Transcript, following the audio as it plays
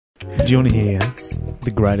Do you want to hear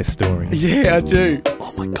the greatest story? Yeah, I do.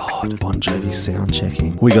 Oh my God, Bon Jovi sound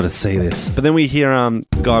checking. We got to see this. But then we hear a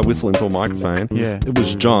guy whistling to a microphone. Yeah. It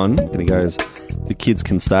was John, and he goes, "The kids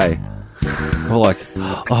can stay." We're like,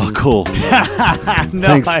 "Oh, cool."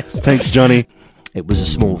 Nice. Thanks, Johnny. It was a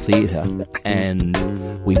small theatre,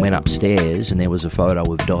 and we went upstairs, and there was a photo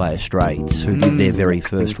of Dire Straits, who did their very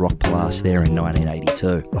first rock blast there in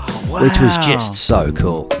 1982, Oh, wow. which was just so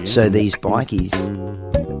cool. So these bikies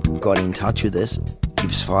got in touch with us.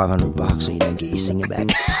 Give us $500 so you don't get your singer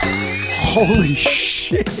back. Holy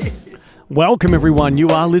shit. Welcome, everyone. You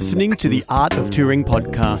are listening to the Art of Touring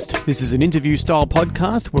podcast. This is an interview-style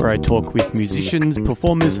podcast where I talk with musicians,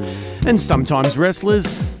 performers, and sometimes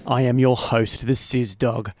wrestlers. I am your host, the Sizz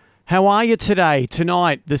Dog. How are you today,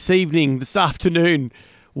 tonight, this evening, this afternoon?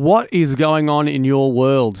 What is going on in your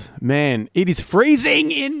world? Man, it is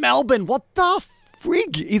freezing in Melbourne. What the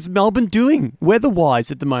frig is Melbourne doing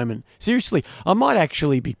weather-wise at the moment? Seriously, I might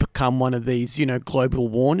actually become one of these, global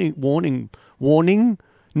warning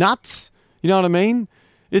nuts. You know what I mean?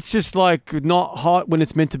 It's just like not hot when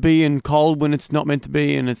it's meant to be and cold when it's not meant to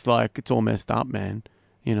be, and it's like it's all messed up, man.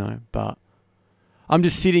 But I'm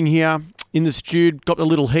just sitting here in the studio, got a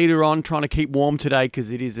little heater on, trying to keep warm today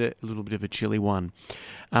because it is a little bit of a chilly one,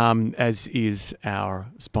 as is our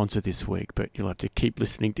sponsor this week, but you'll have to keep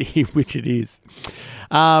listening to hear which it is.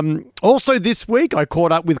 Also this week, I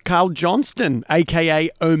caught up with Carl Johnston, a.k.a.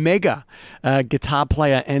 Omega, guitar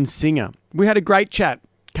player and singer. We had a great chat.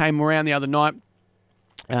 Came around the other night,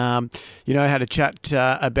 had a chat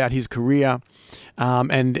about his career,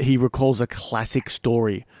 and he recalls a classic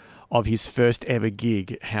story of his first ever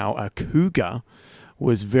gig, how a cougar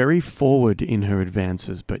was very forward in her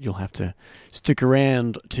advances, but you'll have to stick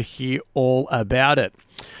around to hear all about it.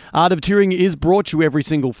 Art of Touring is brought to you every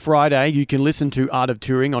single Friday. You can listen to Art of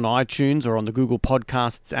Touring on iTunes or on the Google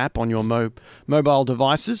Podcasts app on your mobile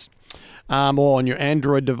devices. Or on your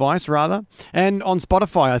Android device, rather. And on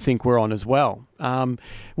Spotify, I think we're on as well.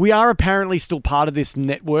 We are apparently still part of this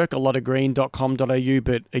network, alotofgreen.com.au,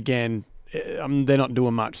 but again, they're not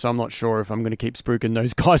doing much, so I'm not sure if I'm going to keep spooking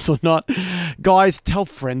those guys or not. Guys, tell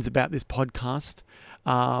friends about this podcast.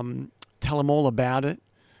 Tell them all about it.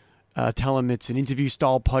 Tell them it's an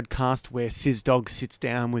interview-style podcast where Sizz Dog sits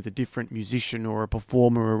down with a different musician or a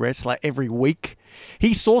performer or a wrestler every week.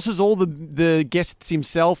 He sources all the guests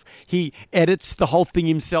himself. He edits the whole thing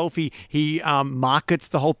himself. He markets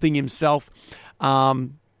the whole thing himself.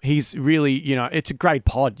 He's really, it's a great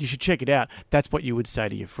pod. You should check it out. That's what you would say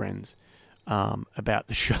to your friends about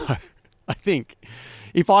the show. I think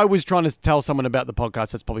if I was trying to tell someone about the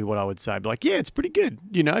podcast, that's probably what I would say. Be like, yeah, it's pretty good.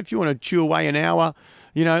 If you want to chew away an hour,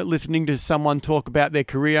 listening to someone talk about their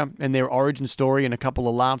career and their origin story and a couple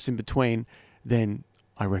of laughs in between, then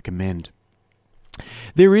I recommend.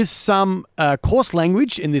 There is some coarse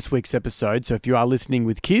language in this week's episode, so if you are listening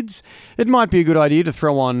with kids, it might be a good idea to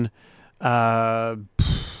throw on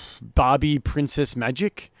Barbie Princess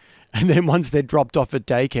Magic, and then once they're dropped off at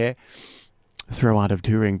daycare, throw Art of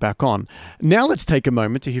Touring back on. Now let's take a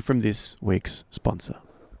moment to hear from this week's sponsor.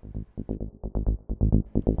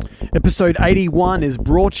 Episode 81 is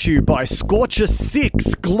brought to you by Scorcher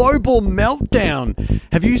 6 Global Meltdown.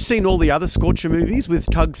 Have you seen all the other Scorcher movies with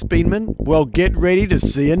Tug Speedman? Well, get ready to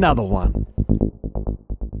see another one.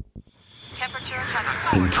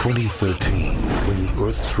 In 2013, when the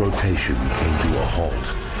Earth's rotation came to a halt,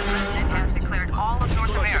 It has declared all of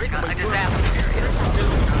North America a disaster area.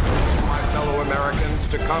 My fellow Americans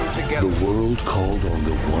to come together. the world called on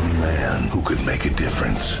the one man who could make a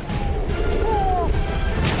difference.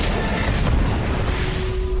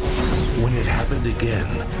 When it happened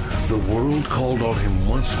again, the world called on him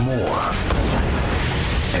once more.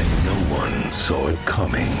 And no one saw it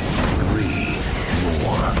coming 3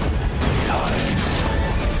 more times.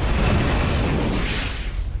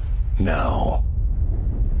 Now,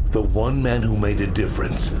 the one man who made a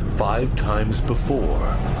difference 5 times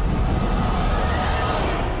before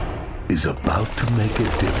is about to make a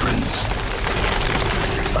difference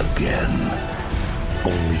again.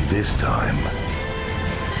 Only this time,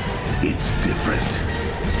 it's different.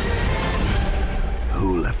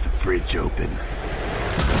 Who left the fridge open?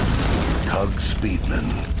 Tug Speedman.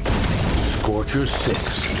 Scorcher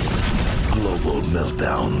 6. Global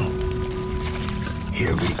Meltdown.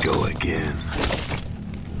 Here we go again.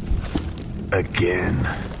 Again.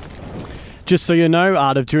 Just so you know,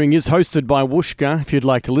 Art of Touring is hosted by Whooshkaa. If you'd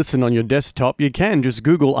like to listen on your desktop, you can just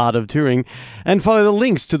Google Art of Touring and follow the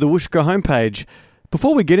links to the Whooshkaa homepage.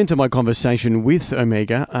 Before we get into my conversation with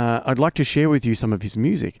Omega, I'd like to share with you some of his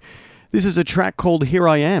music. This is a track called Here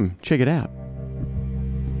I Am. Check it out.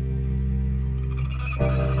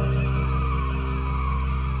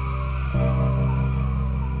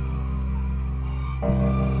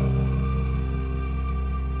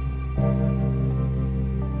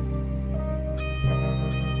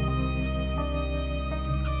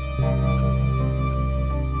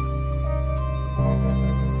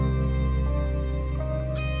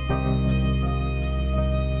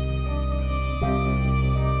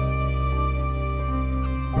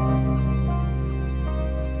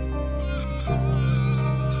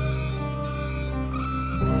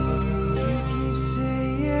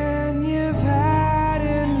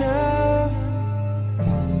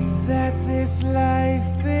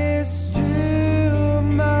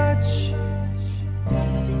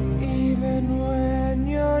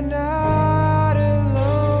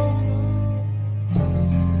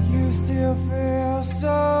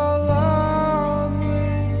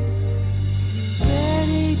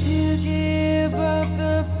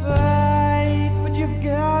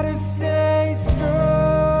 gotta stay strong.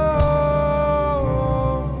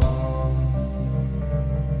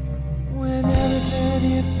 When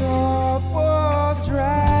everything you thought was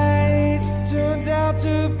right turns out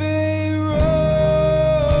to be wrong.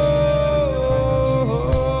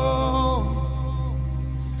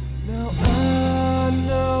 Now I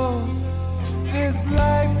know this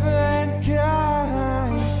life ain't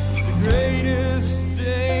kind. The greatest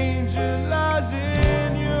danger lies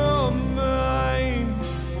in your mind.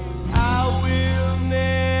 I will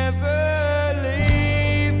never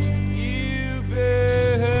leave you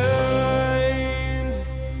behind.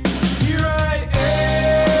 Here I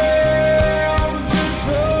am, just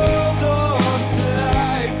hold on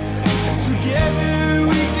tight. And together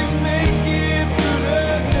we can make it through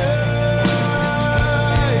the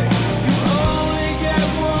night. You only get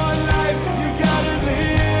one life, you gotta live.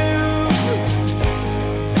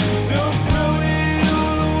 Don't throw it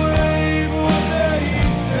all away for what they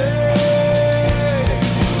say.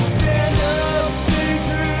 Stand up, stay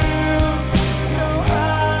true. No,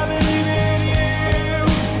 I believe in you.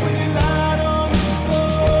 When you light on the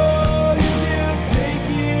floor, you can't take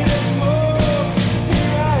it anymore.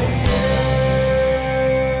 Here I am.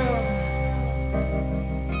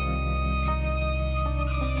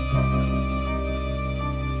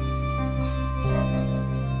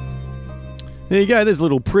 There you go. There's a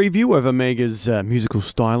little preview of Omega's musical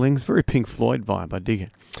stylings. Very Pink Floyd vibe. I dig it.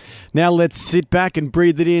 Now let's sit back and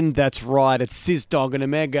breathe it in. That's right. It's Sis Dog and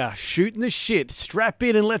Omega shooting the shit. Strap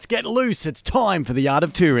in and let's get loose. It's time for the Art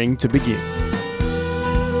of Touring to begin.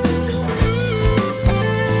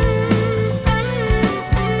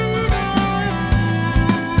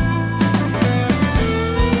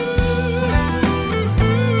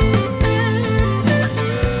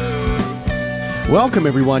 Welcome,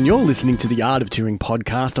 everyone. You're listening to the Art of Touring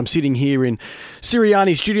podcast. I'm sitting here in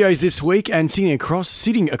Sirianni Studios this week, and sitting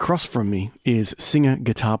across from me is singer,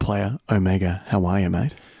 guitar player Omega. How are you,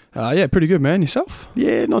 mate? Yeah, pretty good, man. Yourself?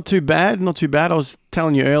 Yeah, not too bad. Not too bad. I was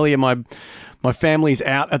telling you earlier, my family's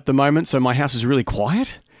out at the moment, so my house is really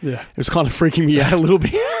quiet. Yeah. It was kind of freaking me out a little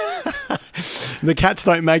bit. The cats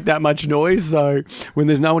don't make that much noise, so when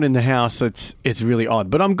there's no one in the house, it's really odd.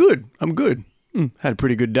 But I'm good. Had a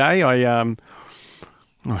pretty good day.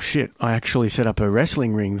 Oh, shit. I actually set up a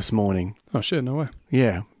wrestling ring this morning. Oh, shit. No way.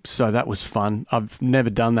 Yeah. So that was fun. I've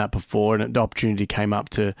never done that before, and the opportunity came up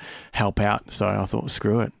to help out. So I thought,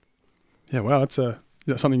 screw it. Yeah, wow. Is that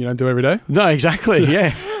something you don't do every day? No, exactly.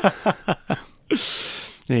 Yeah.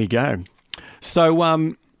 There you go.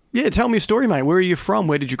 So, yeah, tell me a story, mate. Where are you from?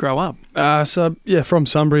 Where did you grow up? From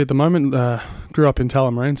Sunbury at the moment. Grew up in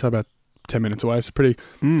Tullamarine, so about 10 minutes away. So pretty,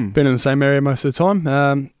 been in the same area most of the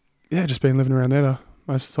time. Just been living around there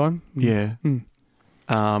most of the time. Yeah.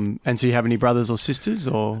 And so you have any brothers or sisters,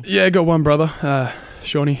 or? Yeah, got one brother,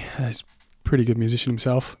 Shawnee. He's a pretty good musician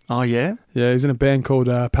himself. Oh, yeah? Yeah, he's in a band called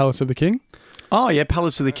Palace of the King. Oh, yeah,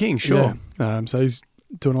 Palace of the King, sure. Yeah. So he's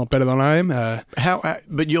doing a lot better than I am.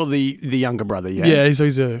 But you're the younger brother, yeah? Yeah, he's how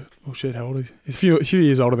old is he? He's a few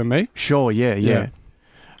years older than me. Sure, yeah.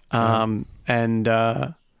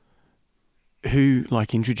 Who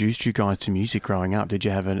introduced you guys to music growing up? Did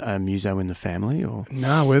you have a muso in the family, or?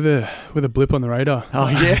 No, we're the blip on the radar. Oh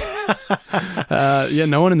yeah.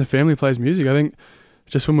 No one in the family plays music. I think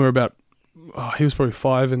just when we were about, he was probably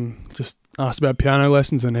 5 and just asked about piano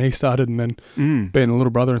lessons, and he started, and then being a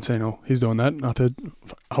little brother and saying, "Oh, he's doing that," and I thought,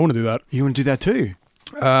 I want to do that. You want to do that too?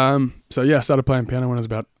 I started playing piano when I was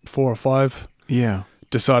about 4 or 5. Yeah.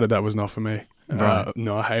 Decided that was not for me. Right.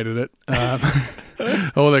 No, I hated it.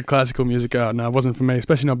 All that classical music, it wasn't for me,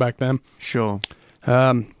 especially not back then. Sure.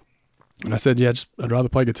 And I said, I'd rather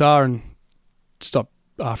play guitar, and stopped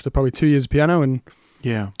after probably 2 years of piano, and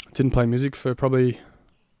didn't play music for probably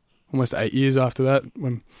almost 8 years after that,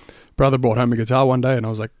 when brother brought home a guitar one day, and I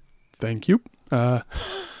was like, thank you. So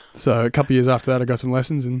a couple of years after that, I got some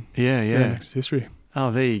lessons, and next history.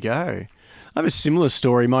 Oh, there you go. I have a similar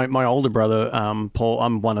story. My older brother, Paul,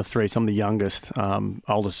 I'm one of 3, so I'm the youngest.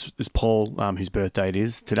 Oldest is Paul, whose birthday it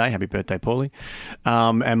is today. Happy birthday, Paulie.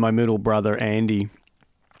 And my middle brother, Andy.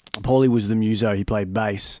 Paulie was the muso. He played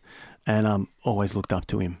bass, and always looked up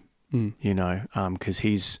to him, because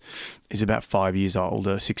he's about 5 years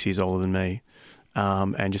older, 6 years older than me.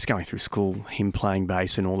 And just going through school, him playing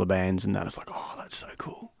bass in all the bands and that, it's like, oh, that's so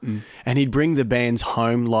cool. And he'd bring the bands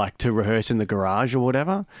home, to rehearse in the garage or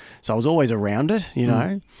whatever. So I was always around it,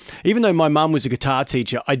 Even though my mum was a guitar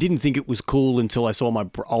teacher, I didn't think it was cool until I saw my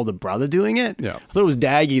older brother doing it. Yeah. I thought it was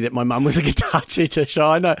daggy that my mum was a guitar teacher. So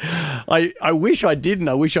I know, I wish I didn't.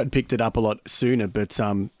 I wish I'd picked it up a lot sooner. But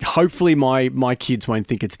hopefully my kids won't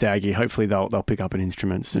think it's daggy. Hopefully they'll pick up an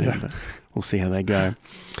instrument soon. Yeah. But we'll see how they go.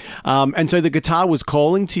 And so the guitar was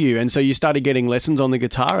calling to you, and so you started getting lessons on the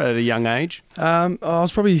guitar at a young age? I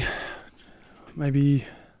was probably maybe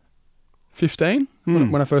 15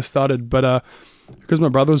 when I first started, but because my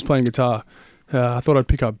brother was playing guitar, I thought I'd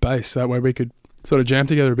pick up bass. That way we could sort of jam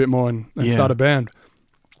together a bit more and start a band.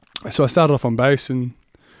 So I started off on bass, and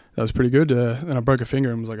that was pretty good. Then I broke a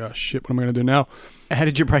finger and was like, oh shit, what am I going to do now? How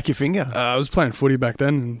did you break your finger? I was playing footy back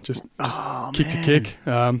then and just kick to kick.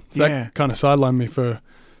 So that kind of sidelined me for a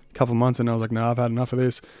couple of months, and I was like, no, I've had enough of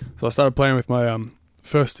this. So I started playing with my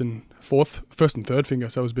first and third finger,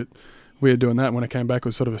 so it was a bit weird doing that. When I came back, it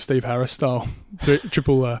was sort of a Steve Harris style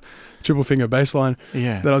triple finger bass line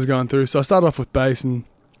that I was going through. So I started off with bass and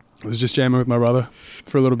was just jamming with my brother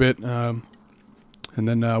for a little bit. And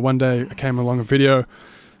then one day I came along a video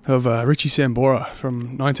of Richie Sambora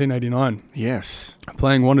from 1989. Yes.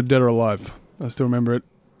 Playing Wanted Dead or Alive. I still remember it,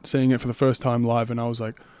 seeing it for the first time live, and I was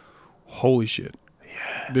like, holy shit.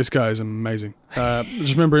 Yeah. This guy is amazing. I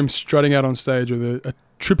just remember him strutting out on stage with a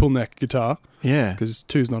triple neck guitar. Yeah. Because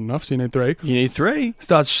 2's not enough, so you need 3. You need 3.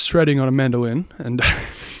 Starts shredding on a mandolin, and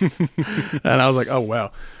and I was like, oh,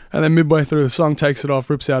 wow. And then midway through the song, takes it off,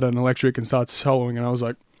 rips out an electric and starts soloing, and I was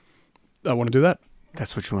like, I want to do that.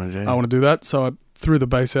 That's what you want to do. I want to do that. So I threw the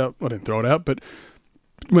bass out. I didn't throw it out, but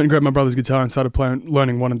went and grabbed my brother's guitar and started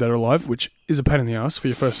learning Wanted Dead or Alive, which is a pain in the ass for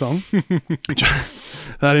your first song.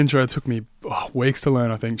 That intro took me weeks to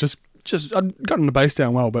learn, I think. Just I'd gotten the bass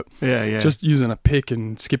down well, but just using a pick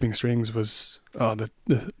and skipping strings was the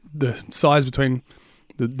size between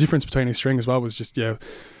the difference between each string as well was just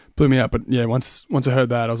blew me out. But once I heard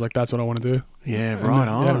that, I was like, that's what I want to do. Yeah, right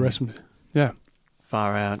on. Yeah, the rest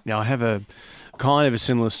far out. Now I have a kind of a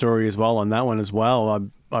similar story as well on that one as well.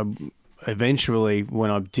 I eventually, when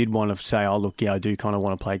I did want to say, oh look, I do kind of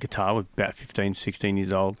want to play guitar, with about 15, 16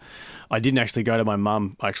 years old, I didn't actually go to my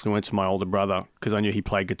mum. I actually went to my older brother because I knew he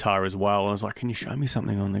played guitar as well. And I was like, can you show me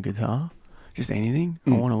something on the guitar? Just anything.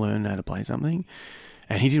 I want to learn how to play something.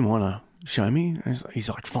 And he didn't want to show me. He's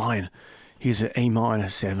like, fine, here's an E minor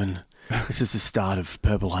 7. This is the start of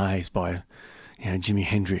Purple Haze by Jimi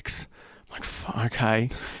Hendrix. Like, okay.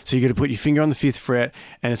 So you got to put your finger on the 5th fret,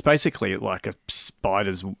 and it's basically like a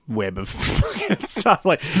spider's web of fucking stuff.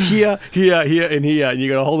 Like here, and here, and you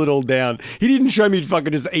got to hold it all down. He didn't show me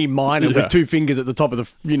fucking just E minor with 2 fingers at the top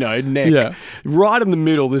of the neck. Yeah. Right in the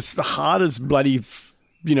middle, this the hardest bloody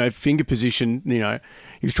finger position.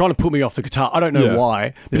 He was trying to put me off the guitar. I don't know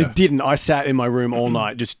why, but it didn't. I sat in my room all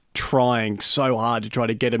night just trying so hard to try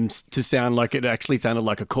to get him to sound like it actually sounded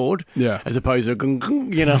like a chord, as opposed to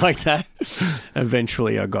like that.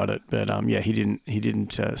 Eventually, I got it, but he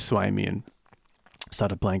didn't sway me and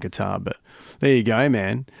started playing guitar. But there you go,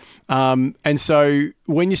 man. And so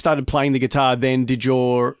when you started playing the guitar, then did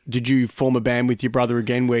you form a band with your brother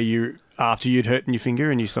again, where you? After you'd hurt your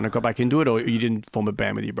finger and you sort of got back into it, or you didn't form a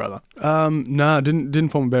band with your brother? No, didn't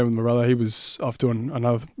form a band with my brother. He was off doing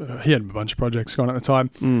another. He had a bunch of projects going at the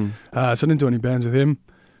time, so I didn't do any bands with him.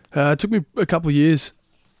 It took me a couple of years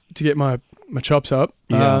to get my chops up,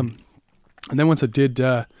 and then once I did,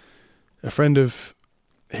 a friend of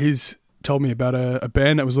his told me about a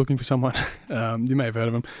band that was looking for someone. You may have heard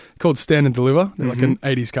of them, called Stand and Deliver. They're like an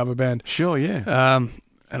 80s cover band. Sure, yeah.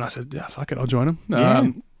 And I said, yeah, fuck it, I'll join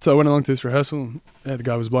them. So I went along to this rehearsal, and the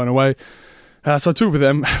guy was blown away. So I toured with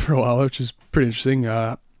them for a while, which was pretty interesting.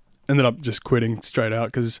 Ended up just quitting straight out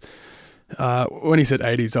because when he said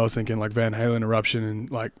 80s, I was thinking like Van Halen, Eruption, and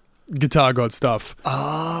like Guitar God stuff.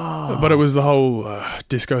 Oh. But it was the whole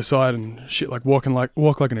disco side and shit, like walk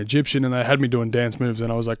like an Egyptian, and they had me doing dance moves,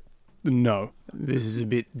 and I was like, no. This is a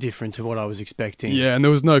bit different to what I was expecting. Yeah, and there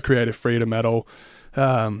was no creative freedom at all.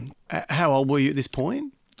 How old were you at this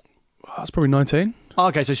point? I was probably 19. Oh,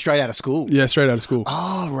 okay, so straight out of school. Yeah, straight out of school.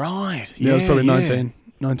 Oh, right. Yeah, I was probably 19,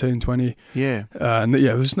 20. Yeah. And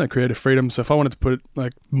there's just no creative freedom. So if I wanted to put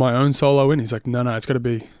like my own solo in, he's like, no, it's got to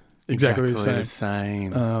be exactly the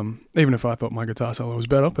same. Even if I thought my guitar solo was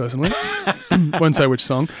better, personally. Won't say which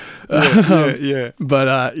song. Yeah.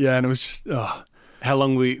 But and it was just... How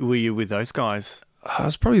long were you with those guys? I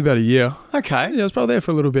was probably about a year. Okay. Yeah, I was probably there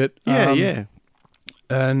for a little bit. Yeah.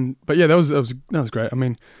 But yeah, that was great. I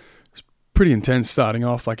mean, pretty intense starting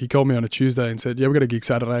off. Like, he called me on a Tuesday and said, we got a gig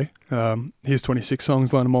Saturday. Here's 26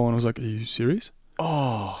 songs, learn them all. And I was like, are you serious?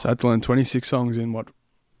 Oh. So I had to learn 26 songs in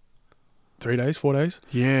 3 days, 4 days?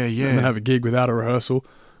 Yeah. And then have a gig without a rehearsal.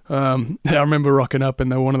 I remember rocking up,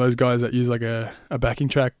 and they were one of those guys that use like a backing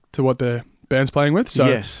track to what their band's playing with. So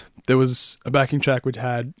yes. There was a backing track which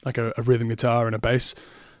had like a rhythm guitar and a bass,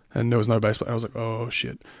 and there was no bass player. I was like, oh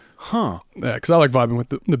shit. Huh. Yeah, because I like vibing with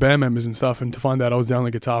the band members and stuff, and to find out I was the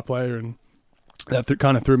only guitar player, and that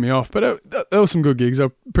kind of threw me off. But there were some good gigs. They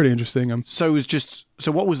were pretty interesting. So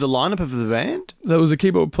what was the lineup of the band? There was a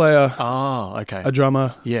keyboard player, Oh, okay. a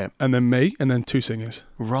drummer, Yeah. and then me, and then 2 singers.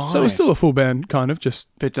 Right. So it was still a full band, kind of, just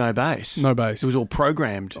But no bass. no bass. It was all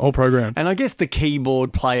programmed. All programmed. And I guess the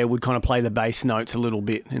keyboard player would kind of play the bass notes a little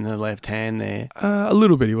bit in the left hand there. A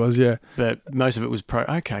little bit he was, yeah. But most of it was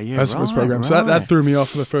okay, yeah. Most of it was programmed. So right. that threw me off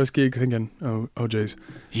for the first gig, thinking, oh geez.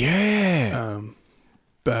 Yeah.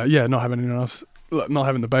 But yeah, not having anyone else, not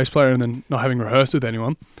having the bass player, and then not having rehearsed with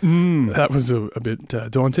anyone. That was a bit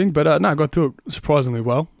daunting. But no, I got through it surprisingly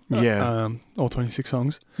well. Yeah. All 26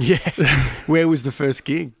 songs. Yeah. Where was the first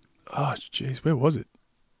gig? Oh, jeez, where was it?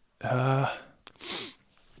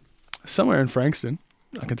 Somewhere in Frankston.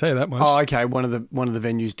 I can tell you that much. Oh, okay. One of the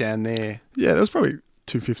venues down there. Yeah, there was probably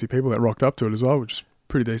 250 people that rocked up to it as well, which is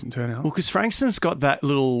pretty decent turnout. Well, because Frankston's got that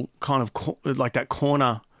little kind of like that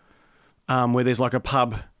corner where there's like a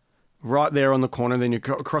pub right there on the corner. Then you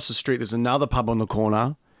across the street, there's another pub on the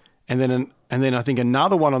corner, and then I think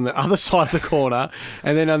another one on the other side of the corner,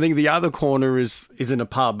 and then I think the other corner is in a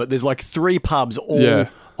pub. But there's like 3 pubs all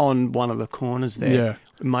on one of the corners there. Yeah.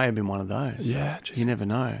 It may have been one of those. Yeah, geez. You never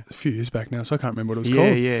know. A few years back now, so I can't remember what it was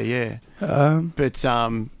called. Yeah. But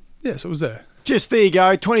yeah, so it was there. just there you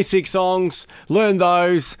go, 26 songs, learn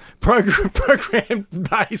those, programmed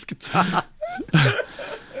bass guitar.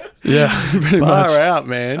 Yeah, pretty Far much. out,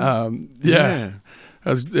 man. Yeah.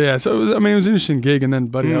 So it was an interesting gig, and then,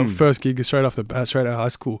 buddy, our first gig straight out of high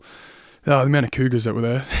school. Oh, the amount of cougars that were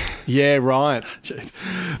there. Yeah, right. Jeez.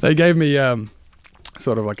 They gave me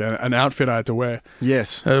sort of like an outfit I had to wear.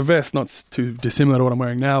 Yes. A vest, not too dissimilar to what I'm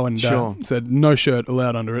wearing now, and said no shirt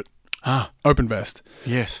allowed under it. Open vest.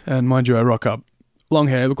 Yes. And mind you, I rock up. Long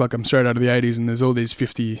hair, look like I'm straight out of the 80s, and there's all these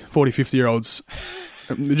 50-year-olds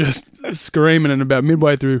just screaming, and about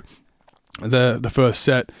midway through the first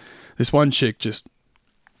set, this one chick, just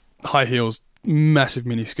high heels, massive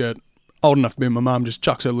mini skirt, old enough to be my mum, just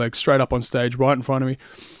chucks her leg straight up on stage right in front of me,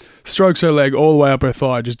 strokes her leg all the way up her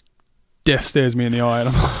thigh, just death stares me in the eye, and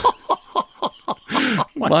I'm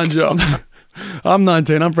like, mind you, I'm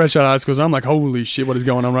 19, I'm fresh out of high school, so I'm like, holy shit, what is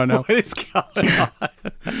going on right now? What is going on?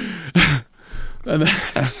 And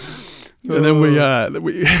then we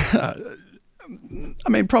I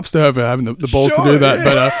mean, props to her for having the balls to do that.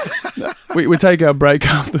 But we take our break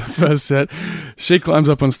after the first set. She climbs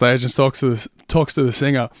up on stage and talks to the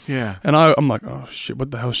singer. Yeah. And I'm like, oh shit,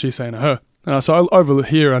 what the hell is she saying to her? And so I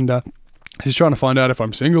overhear, and she's trying to find out if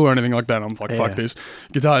I'm single or anything like that. I'm like, fuck this.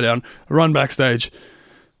 Guitar down, run backstage.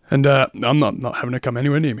 And I'm not having her come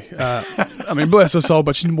anywhere near me. I mean, bless her soul,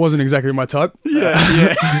 but she wasn't exactly my type.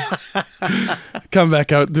 Yeah. Come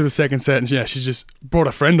back out, do the second set, and she's just brought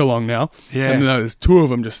a friend along now. Yeah. And there's 2 of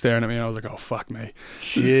them just staring at me, and I was like, oh, fuck me.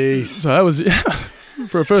 Jeez. So that was,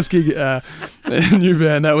 for a first gig, new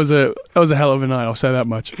band, that was a hell of a night, I'll say that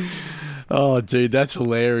much. Oh, dude, that's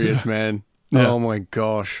hilarious, man. Yeah. Oh, my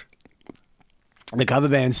gosh. The cover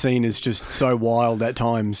band scene is just so wild at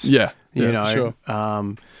times. Yeah. You know, for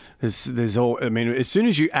sure. There's all. I mean, as soon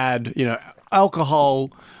as you add,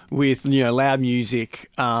 alcohol with loud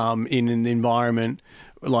music in an environment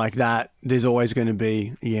like that, there's always going to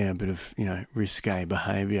be a bit of risque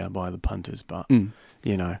behaviour by the punters. But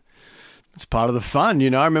it's part of the fun.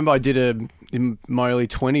 I remember I did in my early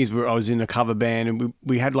 20s where I was in a cover band, and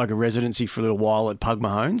we had like a residency for a little while at Pug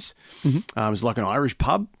Mahone's. Mm-hmm. It was like an Irish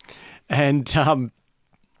pub, and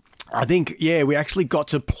I think we actually got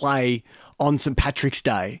to play on St. Patrick's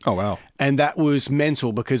Day. Oh, wow. And that was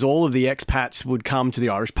mental because all of the expats would come to the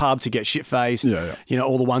Irish pub to get shit-faced. Yeah.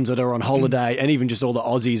 All the ones that are on holiday, and even just all the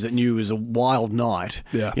Aussies that knew it was a wild night.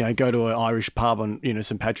 Yeah. Go to an Irish pub on,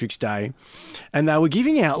 St. Patrick's Day. And they were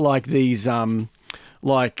giving out like these,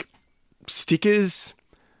 like stickers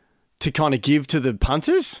to kind of give to the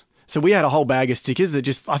punters. So we had a whole bag of stickers that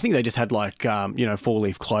I think they just had like,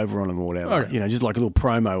 4-leaf clover on them or whatever. Okay. Just like a little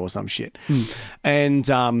promo or some shit. And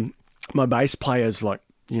my bass player's like,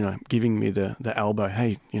 giving me the elbow,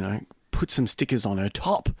 hey, put some stickers on her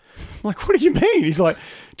top. I'm like, what do you mean? He's like,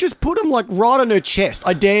 just put them like right on her chest.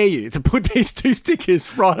 I dare you to put these 2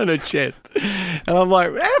 stickers right on her chest. And I'm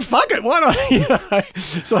like, fuck it, why not?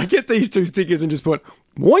 So I get these 2 stickers and just put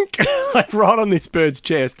woink, like right on this bird's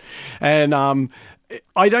chest. And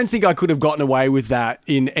I don't think I could have gotten away with that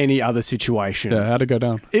in any other situation. Yeah, how'd it go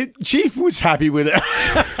down? Chief was happy with it.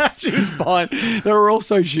 She was fine. They were all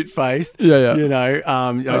so shit-faced. Yeah.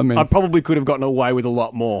 I probably could have gotten away with a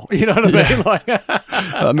lot more. You know what I mean? Like,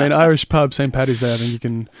 I mean, Irish pub, St. Paddy's Day, I think you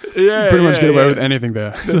can pretty much get away with anything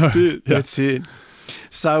there. That's it. That's it.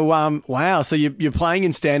 So, wow. So you're playing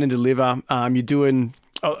in Stand and Deliver. You're doing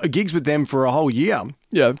gigs with them for a whole year.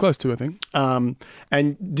 Yeah, close to, I think. And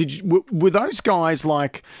were those guys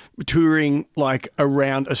like touring like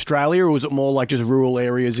around Australia, or was it more like just rural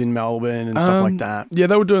areas in Melbourne and stuff like that? Yeah,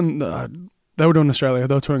 they were doing Australia.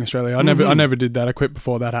 They were touring Australia. I never did that. I quit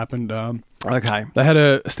before that happened. Okay. They had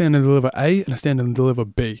a Stand and Deliver A and a Stand and Deliver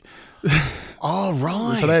B. Oh,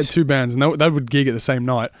 right. So they had two bands, and they would gig at the same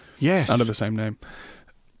night. Yes. Under the same name.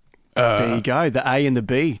 There you go, the A and the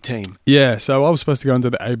B team. Yeah, so I was supposed to go into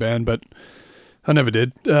the A band, but I never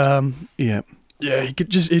did. Yeah. Yeah, he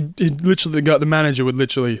literally, the manager would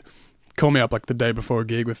literally call me up like the day before a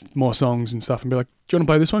gig with more songs and stuff and be like, do you want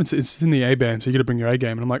to play this one? It's in the A band, so you got to bring your A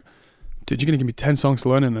game. And I'm like, dude, you're going to give me 10 songs to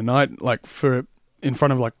learn in a night, like in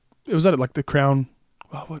front of like, it was at like the Crown,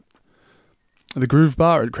 the Groove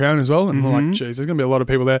Bar at Crown as well. And I'm like, geez, there's going to be a lot of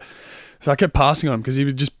people there. So I kept passing on him because he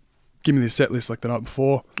would just give me the set list like the night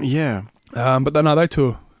before. Yeah. But then they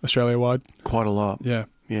tour Australia-wide. Quite a lot. Yeah.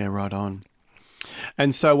 Yeah, right on.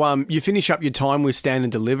 And so you finish up your time with Stand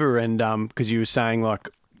and Deliver, and because you were saying like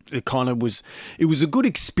it was a good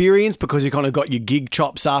experience because you kind of got your gig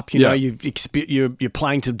chops up. You know, you're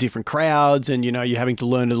playing to different crowds, and you know you're having to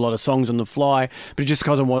learn a lot of songs on the fly. But it just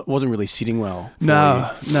wasn't really sitting well.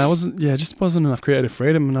 No, it wasn't. Yeah, it just wasn't enough creative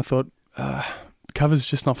freedom, and I thought cover's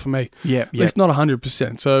just not for me. Yeah, at least not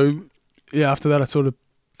 100%. So yeah, after that I sort of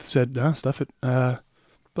said, no, stuff it.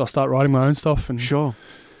 I'll start writing my own stuff, and sure.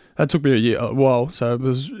 That took me a while, so it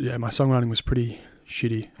was my songwriting was pretty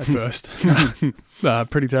shitty at first,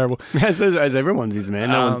 pretty terrible. As everyone's is, man.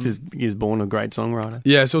 No one just is born a great songwriter.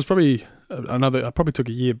 Yeah, so it was probably I probably took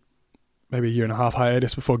a year, maybe a year and a half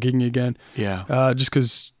hiatus before gigging again. Yeah, just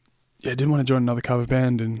because I didn't want to join another cover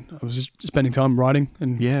band, and I was just spending time writing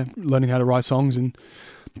and learning how to write songs and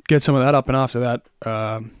get some of that up. And after that,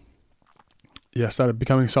 I started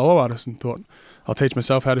becoming a solo artist and thought I'll teach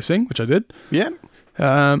myself how to sing, which I did. Yeah.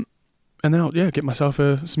 And then I'll get myself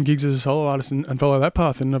some gigs as a solo artist and follow that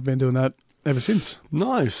path, and I've been doing that ever since.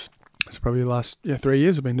 Nice. It's probably the last 3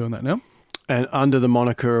 years I've been doing that now. And under the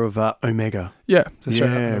moniker of Omega. Yeah.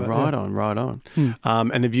 Right on.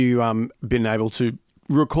 And have you been able to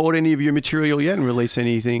record any of your material yet and release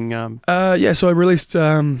anything? So I released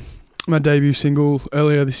my debut single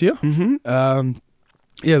earlier this year. Mm-hmm.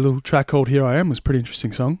 A little track called Here I Am was a pretty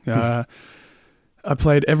interesting song. I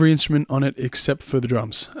played every instrument on it except for the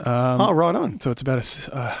drums. Right on. So it's about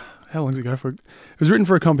how long does it go for? It was written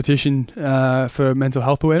for a competition for mental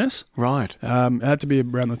health awareness. Right. It had to be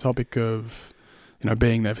around the topic of,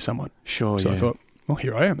 being there for someone. Sure, So I thought, well,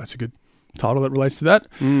 Here I Am. That's a good title that relates to that.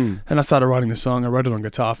 And I started writing the song. I wrote it on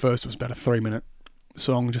guitar first. It was about a 3-minute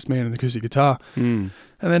song, just me and an acoustic guitar. And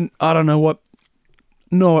then I don't know what,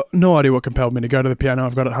 no idea what compelled me to go to the piano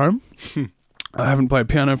I've got at home. I haven't played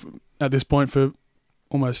piano at this point for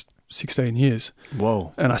almost 16 years.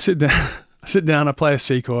 Whoa. And I sit down, I play a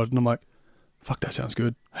C chord, and I'm like, fuck, that sounds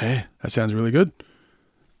good. Hey. That sounds really good.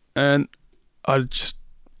 And I just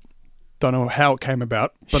don't know how it came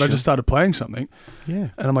about, but I just started playing something. Yeah.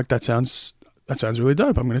 And I'm like, that sounds really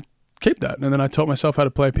dope. I'm going to keep that. And then I taught myself how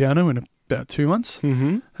to play piano in about 2 months.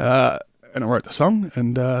 Mm-hmm. And I wrote the song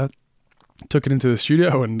and took it into the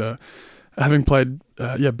studio, and having played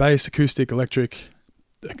bass, acoustic, electric,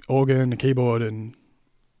 organ, a keyboard, and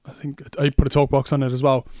I think I put a talk box on it as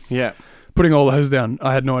well. Yeah. Putting all those down,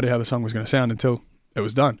 I had no idea how the song was going to sound until it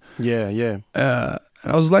was done. Yeah. And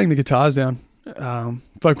I was laying the guitars down,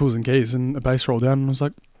 vocals and keys, and the bass roll down, and I was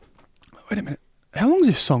like, wait a minute, how long does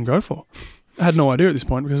this song go for? I had no idea at this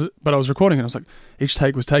point, but I was recording it, and I was like, each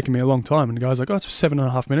take was taking me a long time, and the guy's like, it's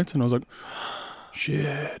 7.5 minutes, and I was like,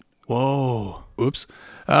 shit. Whoa. Oops.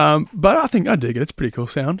 But I think I dig it. It's a pretty cool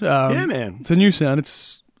sound. Yeah, man. It's a new sound.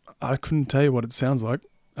 I couldn't tell you what it sounds like,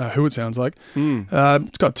 who it sounds like.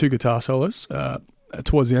 It's got 2 guitar solos.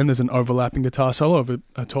 Towards the end, there's an overlapping guitar solo of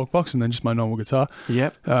a talk box, and then just my normal guitar.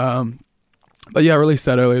 Yep. But yeah, I released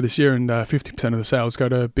that earlier this year, and 50% of the sales go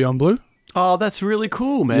to Beyond Blue. Oh, that's really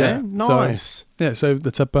cool, man. Yeah. Nice. So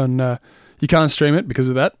that's up on. You can't stream it because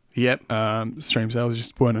of that. Yep. Stream sales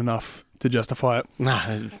just weren't enough to justify it. Nah,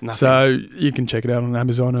 it's nothing. So you can check it out on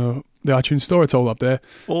Amazon or the iTunes store. It's all up there.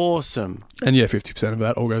 Awesome. And 50% of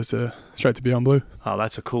that all goes straight to Beyond Blue. Oh,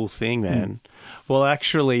 that's a cool thing, man. Well,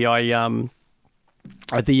 actually, I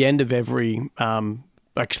at the end of every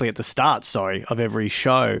at the start, of every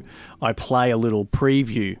show, I play a little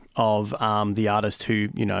preview of the artist who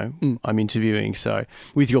I'm interviewing. So,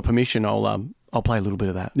 with your permission, I'll play a little bit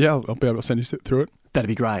of that. Yeah, I'll be able to send you through it. That'd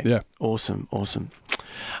be great. Yeah. Awesome.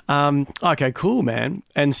 Okay, cool, man.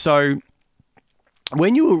 And so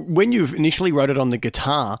When you initially wrote it on the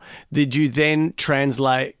guitar, did you then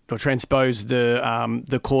translate or transpose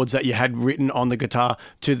the chords that you had written on the guitar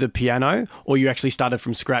to the piano, or you actually started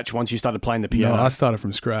from scratch once you started playing the piano? No, I started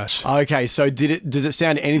from scratch. Okay, so does it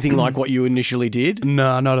sound anything like what you initially did?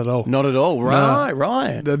 No, not at all. Not at all. Right, No.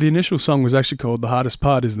 right. The initial song was actually called "The Hardest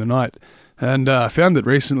Part Is the Night," and I found it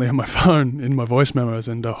recently on my phone in my voice memos,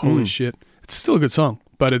 and holy shit, it's still a good song,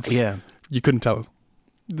 but it's you couldn't tell.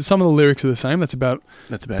 Some of the lyrics are the same. That's about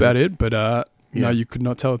it. But no, you could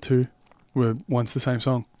not tell the two were once the same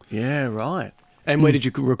song. Yeah, right. And where did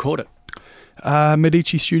you record it?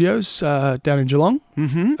 Medici Studios down in Geelong.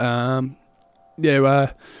 Mm-hmm.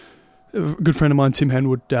 A good friend of mine, Tim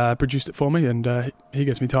Henwood, produced it for me, and he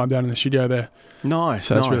gets me time down in the studio there. Nice,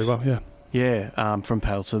 so that's really well. Yeah. Yeah, from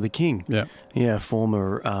Pale to the King. Yeah. Yeah,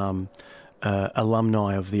 former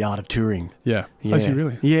alumni of the Art of Touring. Yeah. Is he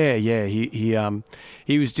really? Yeah.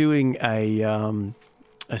 He was doing a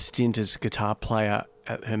stint as a guitar player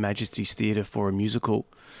at Her Majesty's Theatre for a musical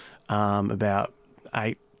about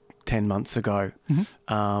 8-10 months ago,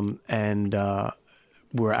 and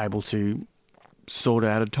were able to sort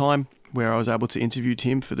out a time where I was able to interview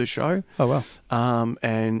Tim for the show. Oh wow!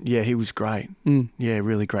 And yeah, he was great. Yeah,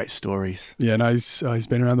 really great stories. Yeah, no, he's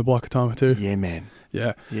been around the block a time or two. Yeah, man.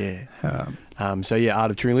 Yeah. So yeah,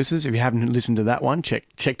 Art of Touring listeners, if you haven't listened to that one, check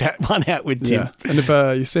that one out with Tim. Yeah. And if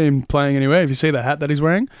you see him playing anywhere, if you see the hat that he's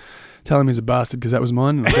wearing, tell him he's a bastard because that was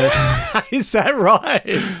mine. Is that right?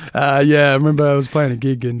 Yeah, I remember I was playing a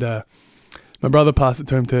gig and my brother passed it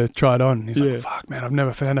to him to try it on. And he's like, "Fuck, man, I've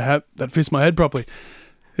never found a hat that fits my head properly.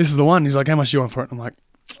 This is the one." He's like, "How much do you want for it?" And I'm like,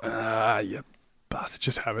 "Yeah, bastard,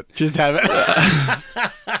 just have it." Just have it.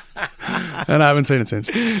 And I haven't seen it since.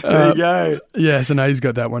 There you go. Yeah, so now he's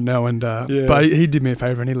got that one now. And but he did me a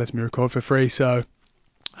favour and he lets me record for free. So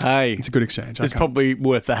hey, it's a good exchange. It's probably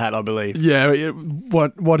worth the hat, I believe. Yeah,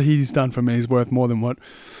 what he's done for me is worth more than what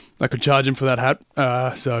I could charge him for that hat.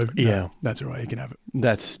 So yeah, that's all right. You can have it.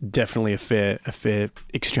 That's definitely a fair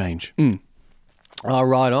exchange. Oh,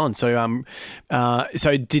 right on. So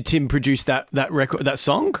so did Tim produce that record, that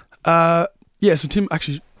song? Yeah. So Tim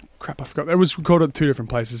actually. Crap, I forgot. It was recorded at two different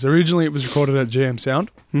places. Originally, it was recorded at GM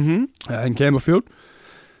Sound in Campbellfield.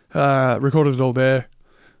 Recorded it all there.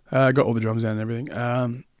 Got all the drums down and everything.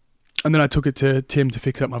 And then I took it to Tim to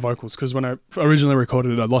fix up my vocals because when I originally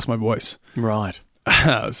recorded it, I lost my voice. Right.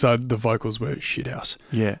 So the vocals were shithouse.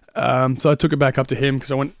 Yeah. So I took it back up to him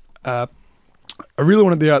because I went. I really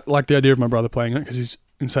wanted the idea of my brother playing it because he's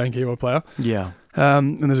an insane keyboard player. Yeah.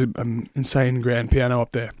 And there's an insane grand piano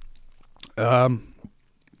up there.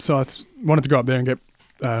 So I wanted to go up there and get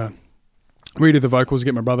redo the vocals,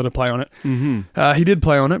 get my brother to play on it. He did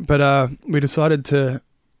play on it, but we decided to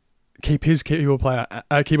keep his keyboard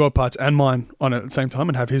parts and mine on it at the same time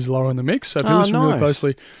and have his lower in the mix. So if you listen really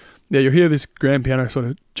closely, you'll hear this grand piano sort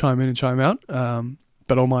of chime in and chime out,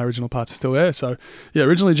 but all my original parts are still there. So yeah,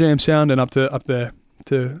 originally GM Sound and up there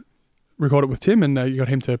to record it with Tim, and you got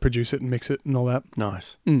him to produce it and mix it and all that.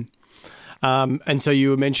 Nice. And so you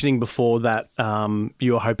were mentioning before that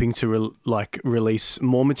you were hoping to release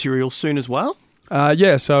more material soon as well?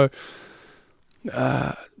 Yeah, so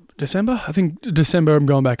December? I think December I'm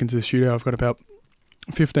going back into the studio. I've got about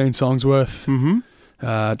 15 songs worth.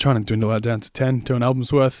 Trying to dwindle that down to 10 to an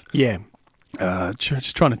album's worth. Yeah.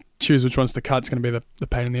 Just trying to choose which ones to cut. It's going to be the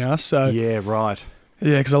pain in the ass. So yeah, right.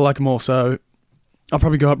 Yeah, because I like them all. So I'll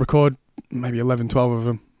probably go up, record maybe 11, 12 of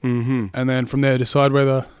them. And then from there decide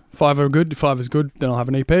whether 5 are good. If 5 is good, then I'll have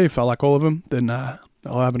an EP. If I like all of them, then I'll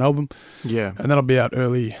have an album. Yeah. And that'll be out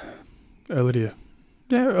early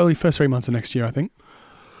first 3 months of next year, I think.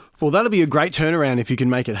 Well, that'll be a great turnaround if you can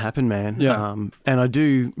make it happen, man. Yeah. And I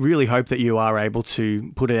do really hope that you are able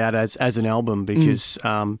to put it out as an album because,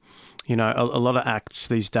 you know, a lot of acts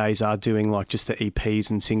these days are doing like just the EPs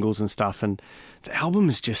and singles and stuff. And the album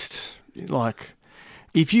is just like,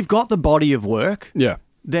 if you've got the body of work,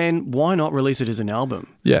 then why not release it as an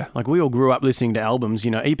album? Yeah. Like we all grew up listening to albums.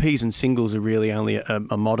 You know, EPs and singles are really only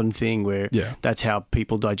a modern thing where that's how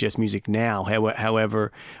people digest music now.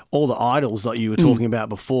 However, all the idols that you were talking about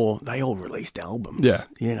before, they all released albums. Yeah.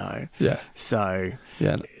 You know? Yeah. So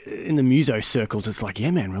in the muso circles, it's like,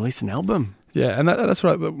 yeah, man, release an album. Yeah, and that's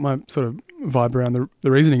what my sort of vibe around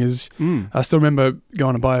the reasoning is. I still remember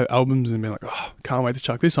going to buy albums and being like, oh, can't wait to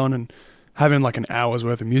chuck this on, and having like an hour's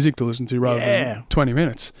worth of music to listen to rather than 20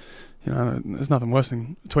 minutes. You know, there's nothing worse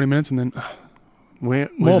than 20 minutes and then Where's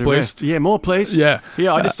More, the please. rest? Yeah, more, please. Yeah.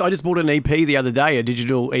 I just bought an EP the other day, a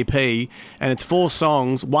digital EP, and it's 4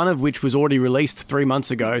 songs, one of which was already released 3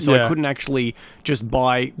 months ago, so I couldn't actually just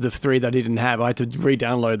buy the 3 that I didn't have. I had to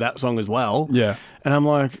re-download that song as well. Yeah. And I'm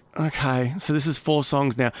like, okay, so this is 4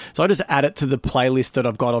 songs now. So I just add it to the playlist that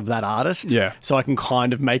I've got of that artist. Yeah. So I can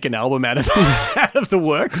kind of make an album out of out of the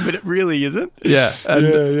work, but it really isn't. Yeah. And,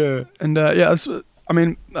 yeah. And I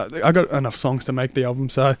mean, I got enough songs to make the album,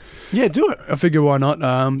 so yeah, do it. I figure why not.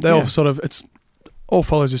 They all sort of all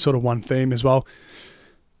follows this sort of one theme as well.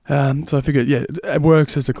 So I figured, it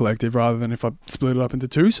works as a collective rather than if I split it up into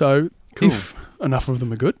 2. So if enough of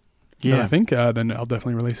them are good, then I think then I'll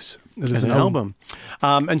definitely release it as an album.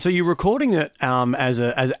 And so you're recording it as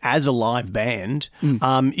a live band.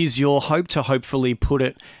 Is your hope to hopefully put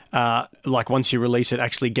it like once you release it,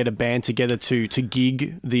 actually get a band together to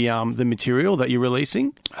gig the material that you're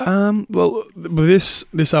releasing? Well,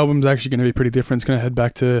 this album's actually going to be pretty different. It's going to head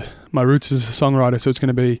back to my roots as a songwriter, so it's going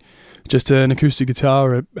to be just an acoustic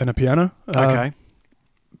guitar and a piano. Okay.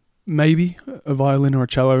 Maybe a violin or a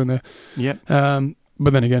cello in there. Yeah.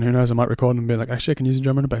 But then again, who knows? I might record and be like, actually, I can use a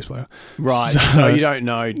drummer and a bass player. Right. So you don't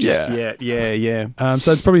know just yet. Yeah.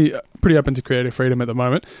 So it's probably pretty open to creative freedom at the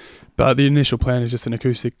moment. But the initial plan is just an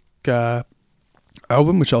acoustic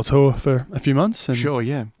album, which I'll tour for a few months. And sure,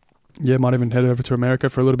 yeah. Yeah, might even head over to America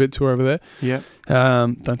for a little bit, tour over there. Yeah.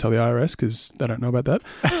 Don't tell the IRS because they don't know about that.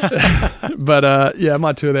 But I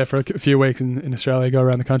might tour there for a few weeks in Australia, go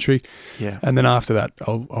around the country. Yeah. And then after that,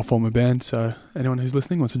 I'll form a band. So anyone who's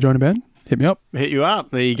listening wants to join a band, hit me up. Hit you up.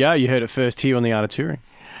 There you go. You heard it first here on The Art of Touring.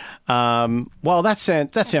 Well, that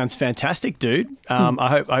sounds fantastic, dude. I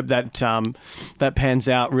hope that that pans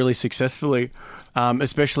out really successfully.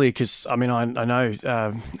 Especially because, I mean, I know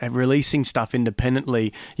releasing stuff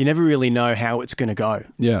independently, you never really know how it's going to go.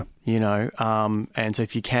 Yeah. You know, and so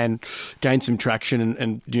if you can gain some traction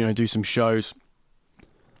and do some shows,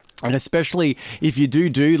 and especially if you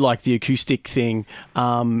do like the acoustic thing,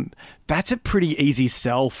 that's a pretty easy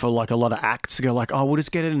sell for like a lot of acts to go like, oh, we'll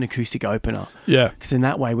just get an acoustic opener. Yeah. Because in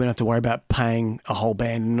that way, we don't have to worry about paying a whole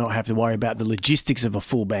band and not have to worry about the logistics of a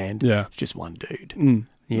full band. Yeah. It's just one dude.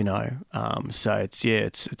 So it's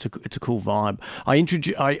a cool vibe. I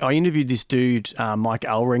interviewed this dude, Mike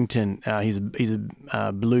Alrington. He's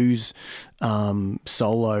a blues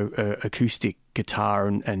solo acoustic guitar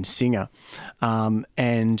and singer,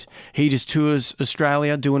 and he just tours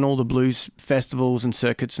Australia doing all the blues festivals and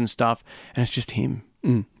circuits and stuff, and it's just him.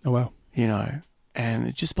 Oh wow. And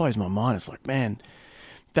it just blows my mind. It's like, man,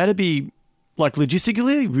 that'd be like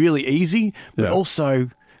logistically really easy, but also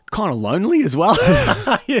kind of lonely as well.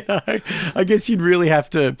 I guess you'd really have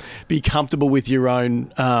to be comfortable with your own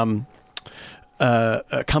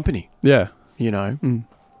company. Yeah.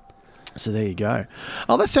 So there you go.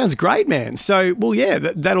 Oh, that sounds great, man. So, well, yeah,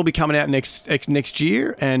 that'll be coming out next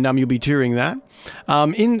year, and you'll be touring that.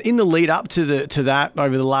 In the lead up to that,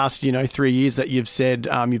 over the last 3 years that you've said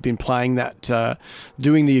you've been playing that,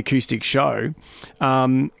 doing the acoustic show.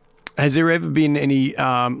 Has there ever been any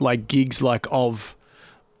like gigs like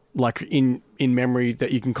in memory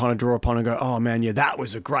that you can kind of draw upon and go, oh man, yeah, that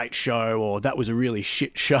was a great show, or that was a really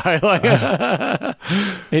shit show? Like,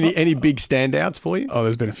 any big standouts for you? Oh,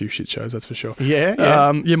 there's been a few shit shows, that's for sure.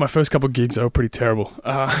 Yeah. My first couple of gigs, they were pretty terrible.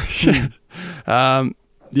 I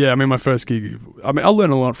mean, my first gig, I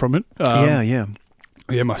learned a lot from it.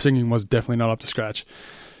 Yeah, my singing was definitely not up to scratch.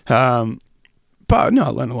 But no, I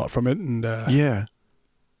learned a lot from it, and I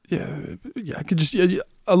could just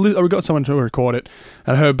I got someone to record it,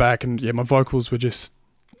 and I heard back, and my vocals were just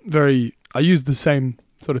very. I used the same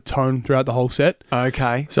sort of tone throughout the whole set.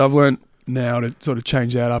 Okay. So I've learned now to sort of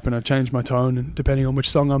change that up, and I change my tone, and depending on which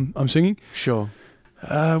song I'm singing. Sure.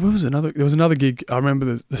 Where was another? There was another gig. I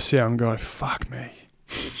remember the sound guy. Fuck me.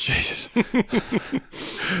 Jesus.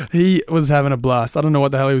 He was having a blast. I don't know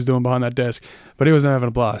what the hell he was doing behind that desk, but he was having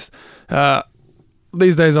a blast.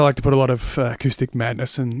 These days, I like to put a lot of acoustic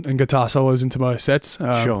madness and guitar solos into my sets.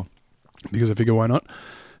 Sure. Because I figure, why not?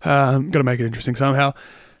 Got to make it interesting somehow.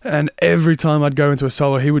 And every time I'd go into a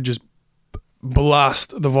solo, he would just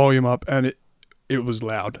blast the volume up, and it was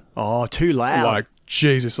loud. Oh, too loud. Like,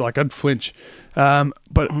 Jesus, like I'd flinch.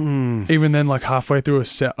 But even then, like halfway through a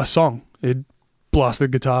song, it'd blast the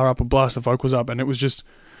guitar up and blast the vocals up, and it was just,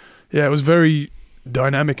 it was very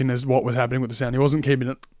dynamic in what was happening with the sound. He wasn't keeping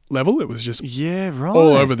it level. It was just all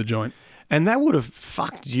over the joint. And that would have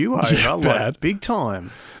fucked you over, Yeah, like, bad. big time.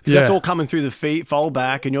 Because that's all coming through the fold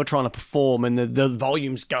back, and you're trying to perform, and the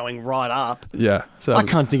volume's going right up. Yeah. So I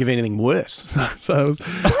can't think of anything worse. So that was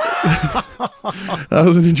that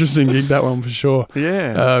was an interesting gig, that one for sure.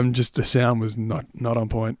 Yeah. Just the sound was not on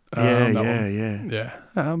point. Yeah, that yeah, one. yeah.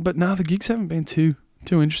 Yeah. But no, the gigs haven't been too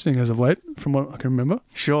interesting as of late, from what I can remember.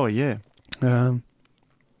 Sure, yeah. No,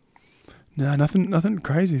 nothing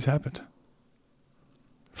crazy's happened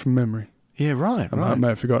from memory. Yeah, right, I may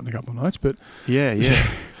have forgotten a couple of nights, but yeah.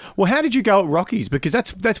 Well, how did you go at Rockies? Because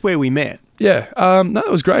that's where we met. yeah, no, that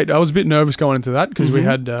was great. I was a bit nervous going into that because we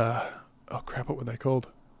had oh crap, what were they called?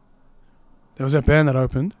 There was that band that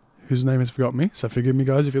opened whose name has forgotten me, so forgive me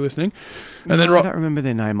guys if you're listening. And then I don't remember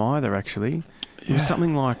their name either. Actually, it was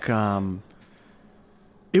something like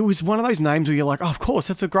it was one of those names where you're like, oh, of course,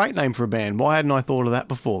 that's a great name for a band. Why hadn't I thought of that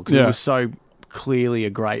before? Because it was so clearly a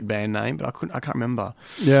great band name, but I can't remember.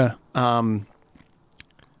 Yeah.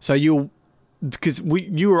 So you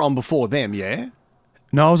were on before them, yeah?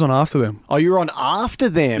 No, I was on after them. Oh, you were on after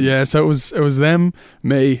them. Yeah, so it was them,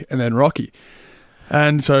 me, and then Rocky.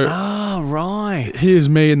 And so right. Here's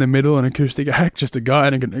me in the middle, an acoustic act, just a guy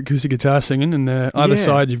and an acoustic guitar singing, and either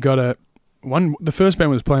side you've got the first band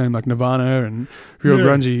was playing like Nirvana and real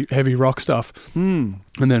grungy, heavy rock stuff. And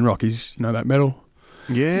then Rocky's, that metal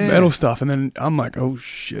stuff. And then I'm like, oh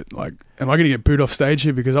shit, like, am I going to get booed off stage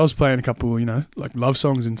here? Because I was playing a couple, like love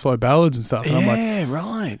songs and slow ballads and stuff. And I'm like,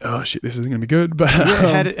 right. Oh shit, this isn't going to be good. But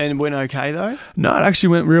had it and went okay though? No, it actually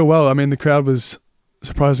went real well. I mean, the crowd was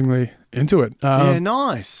surprisingly into it. Yeah,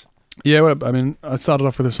 nice. Yeah, well, I mean, I started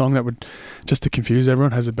off with a song that would, just to confuse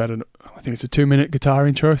everyone, has about I think it's a 2-minute guitar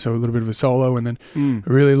intro, so a little bit of a solo, and then a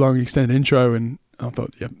really long extended intro. And I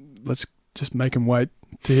thought, let's just make them wait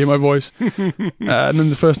to hear my voice. And then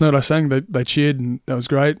the first note I sang, they cheered, and that was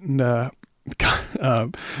great. And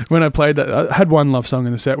when I played that, I had one love song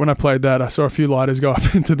in the set. When I played that, I saw a few lighters go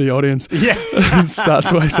up into the audience. Yeah. And start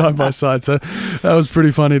sway side by side. So that was pretty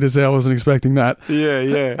funny to see. I wasn't expecting that.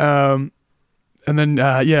 Yeah. And then,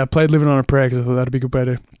 I played Living on a Prayer because I thought that'd be a good way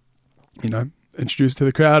to, introduce to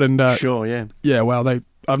the crowd. And sure, yeah. Yeah, wow,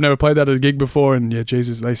 I've never played that at a gig before, and yeah,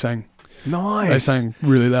 Jesus, they sang. Nice. They sang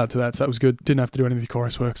really loud to that, so that was good. Didn't have to do any of the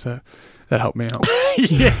chorus work, so that helped me out.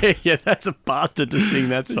 yeah, that's a bastard to sing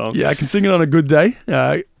that song. Yeah, I can sing it on a good day.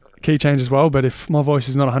 Key change as well, but if my voice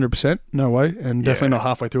is not 100%, no way, and definitely not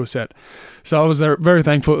halfway through a set. So I was very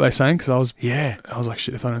thankful that they sang, because I was like,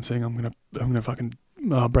 shit, if I don't sing, I'm gonna fucking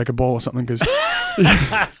break a ball or something. Because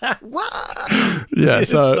yeah, it's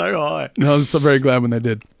so high. I was so very glad when they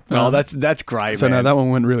did. Oh, that's great. So man. no, that one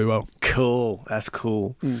went really well. Cool, that's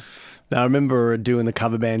cool. Now I remember doing the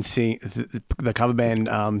cover band scene,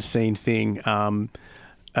 scene thing.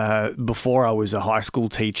 Before I was a high school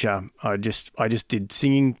teacher, I just did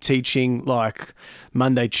singing teaching like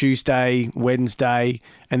Monday, Tuesday, Wednesday,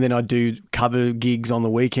 and then I'd do cover gigs on the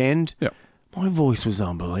weekend. Yeah, my voice was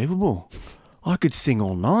unbelievable. I could sing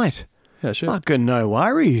all night. Yeah, sure. Fucking no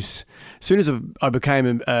worries. As soon as I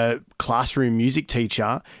became a classroom music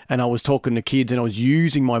teacher and I was talking to kids and I was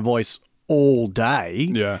using my voice all day.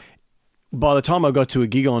 Yeah. By the time I got to a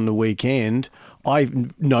gig on the weekend, I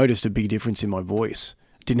noticed a big difference in my voice.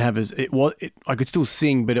 Didn't have I could still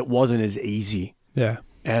sing, but it wasn't as easy. Yeah.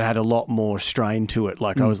 It had a lot more strain to it.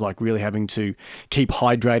 Like I was like really having to keep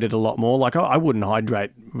hydrated a lot more. Like I wouldn't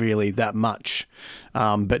hydrate really that much.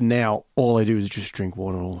 But now all I do is just drink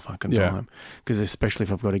water all the fucking time. Because especially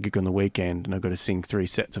if I've got a gig on the weekend and I've got to sing 3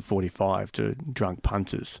 sets of 45 to drunk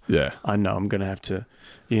punters. Yeah. I know I'm going to have to,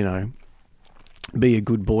 be a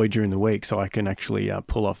good boy during the week so I can actually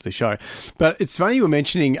pull off the show. But it's funny you were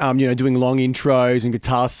mentioning, doing long intros and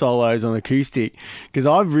guitar solos on acoustic, because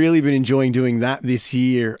I've really been enjoying doing that this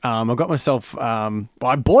year. I got myself,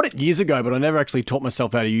 I bought it years ago, but I never actually taught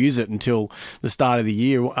myself how to use it until the start of the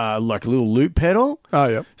year, like a little loop pedal. Oh,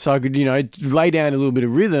 yeah. So I could, lay down a little bit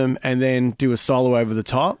of rhythm and then do a solo over the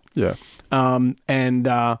top. Yeah. I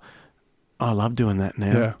love doing that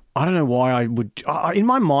now. Yeah. I don't know why I would. In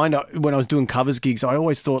my mind, when I was doing covers gigs, I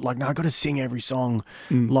always thought like, no, I got to sing every song,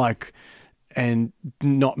 and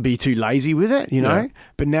not be too lazy with it, Yeah.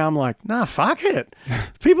 But now I'm like, nah, fuck it.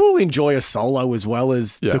 People will enjoy a solo as well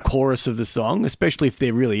as the chorus of the song, especially if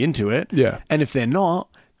they're really into it. Yeah. And if they're not,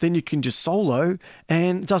 then you can just solo,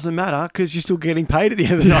 and it doesn't matter because you're still getting paid at the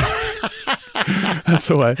end of the night. That's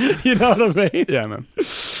the way. You know what I mean? Yeah, man.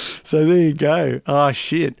 So there you go. Oh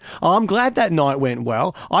shit! I'm glad that night went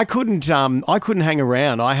well. I couldn't hang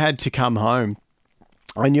around. I had to come home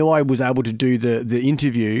I knew I was able to do the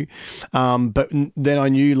interview, but then I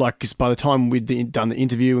knew, like, 'cause by the time we'd done the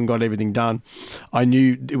interview and got everything done, I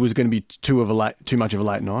knew it was going to be too much of a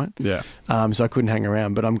late night. Yeah. So I couldn't hang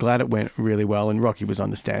around, but I'm glad it went really well, and Rocky was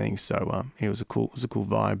understanding. So it was a cool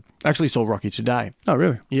vibe. I actually saw Rocky today. Oh,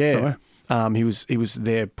 really? Yeah. He was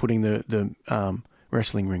there putting the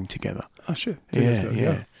wrestling ring together. Oh, shit.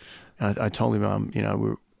 Yeah. I told him,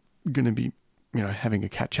 we're going to be, having a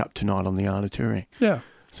catch up tonight on the Art of Touring. Yeah.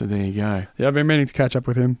 So there you go. Yeah, I've been meaning to catch up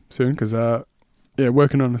with him soon because,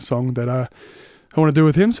 working on a song that I want to do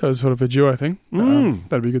with him. So it's sort of a duo thing.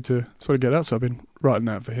 That'd be good to sort of get out. So I've been writing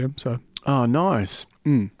that for him. So. Oh, nice.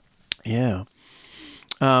 Yeah.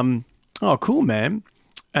 Oh, cool, man.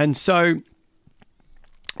 And so,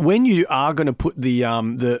 when you are going to put the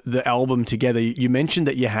album together, you mentioned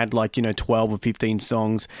that you had 12 or 15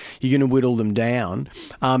 songs. You're going to whittle them down.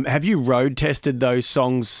 Have you road tested those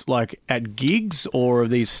songs like at gigs, or are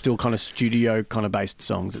these still kind of studio kind of based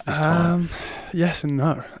songs at this time? Yes and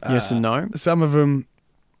no. Yes and no. Some of them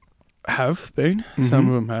have been. Some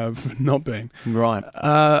of them have not been. Right.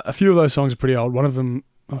 A few of those songs are pretty old. One of them,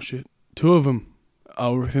 two of them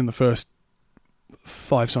are within the first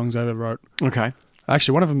 5 songs I ever wrote. Okay.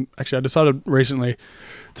 Actually, one of them, I decided recently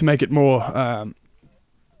to make it more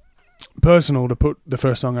personal to put the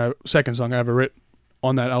second song I ever wrote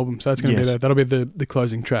on that album. So that's going to be that'll be the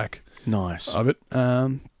closing track. Nice. Of it.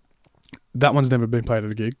 That one's never been played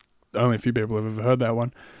at a gig. Only a few people have ever heard that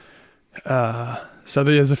one. So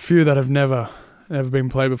there's a few that have never been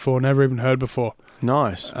played before, never even heard before.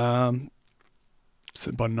 Nice. By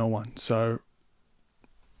no one. So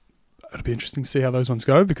it'll be interesting to see how those ones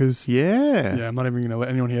go because I'm not even going to let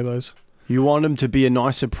anyone hear those. You want them to be a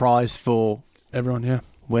nice surprise for everyone,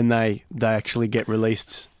 when they actually get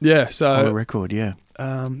released. Yeah, so on a record, yeah.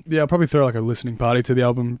 I'll probably throw like a listening party to the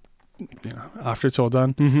album, after it's all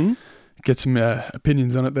done. Mm-hmm. Get some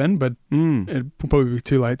opinions on it then, but it'll probably be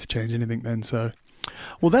too late to change anything then. So,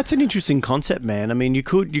 well, that's an interesting concept, man. I mean, you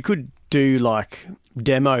could do like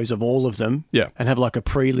demos of all of them, and have like a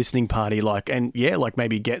pre-listening party, like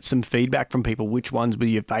maybe get some feedback from people. Which ones were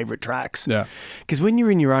your favorite tracks? Yeah, because when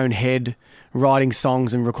you're in your own head writing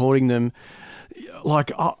songs and recording them,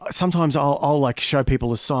 like sometimes I'll like show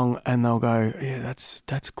people a song and they'll go, "Yeah,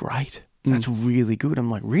 that's great. That's really good."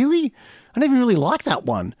 I'm like, "Really? I don't even really like that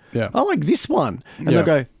one. Yeah, I like this one." And they'll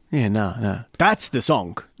go, "Yeah, no, that's the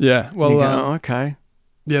song." Yeah, well, you go, okay.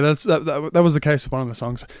 Yeah, that was the case with one of the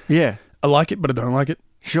songs. Yeah, I like it, but I don't like it.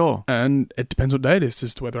 Sure, and it depends what day it is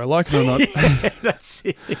as to whether I like it or not. Yeah, that's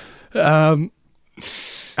it. And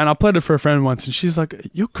I played it for a friend once, and she's like,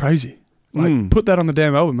 "You're crazy! Like, put that on the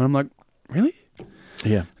damn album." And I'm like, "Really?"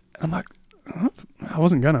 Yeah. And I'm like, I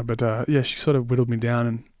wasn't gonna, but she sort of whittled me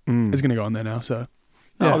down, and it's gonna go on there now. So,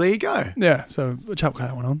 oh, there you go. Yeah, so a chap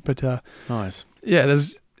cut went on, but nice. Yeah,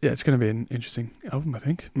 it's going to be an interesting album, I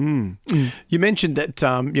think. You mentioned that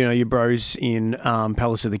your bros in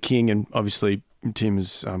Palace of the King, and obviously Tim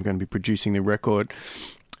is going to be producing the record.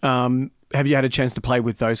 Have you had a chance to play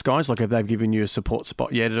with those guys? Like, have they given you a support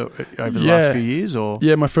spot yet over the last few years? Or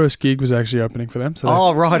my first gig was actually opening for them.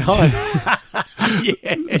 So right on.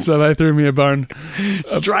 Yes. So they threw me a bone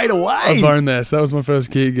straight away. A bone there. So that was my first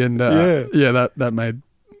gig, and that made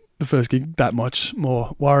the first gig that much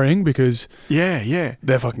more worrying because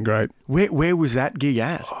they're fucking great. Where was that gig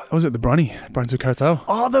at? I was at the Brunswick Hotel.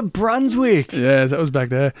 Oh, the Brunswick. Yeah, that was back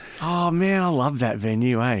there. Oh man, I love that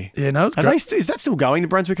venue, eh? Yeah, no, it's great. Is that still going, the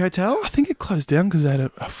Brunswick Hotel? I think it closed down because they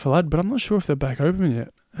had a flood, but I'm not sure if they're back open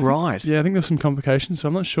yet. Right. I think there's some complications, so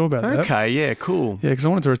I'm not sure about that. Okay, yeah, cool. Yeah, because I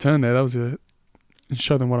wanted to return there. That was and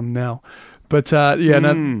show them what I'm now. But that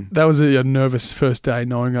was a nervous first day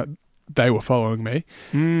knowing that they were following me.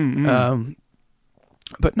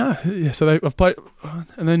 But no, so I've played,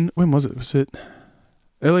 and then when was it? Was it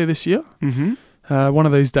earlier this year? Mm-hmm. One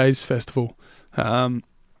of these days festival. I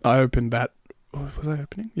opened that. Was I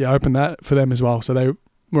opening? Yeah, I opened that for them as well. So they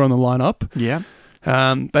were on the lineup. Yeah.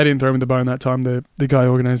 They didn't throw me the bone that time. The guy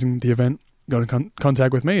organising the event got in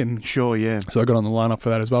contact with me, and sure, yeah. So I got on the lineup for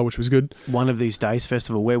that as well, which was good. One of these days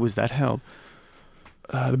festival. Where was that held?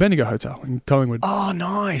 The Bendigo Hotel in Collingwood. Oh,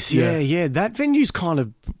 nice. Yeah. That venue's kind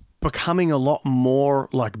of becoming a lot more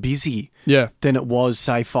like busy than it was,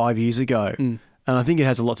 say, 5 years ago. And I think it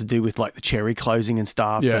has a lot to do with like the Cherry closing and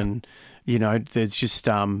stuff. Yeah. And, there's just,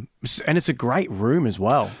 and it's a great room as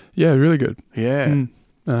well. Yeah, really good. Yeah.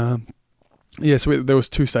 So there was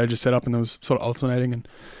 2 stages set up and there was sort of alternating.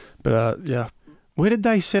 But Where did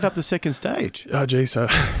they set up the second stage? Oh, gee, so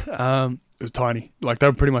it was tiny. Like they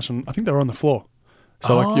were pretty much I think they were on the floor.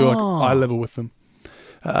 So like you're like eye level with them.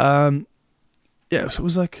 So it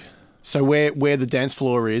was like So where the dance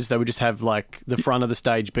floor is, they would just have like the front of the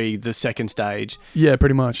stage be the second stage, Yeah,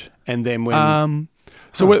 pretty much. and then when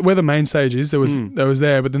So where the main stage is, there was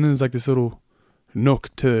there, but then there's like this little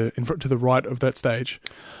nook to the right of that stage.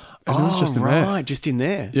 And it was just in there. just in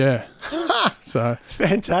there. Yeah. So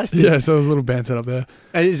Fantastic. yeah, so there was a little band set up there.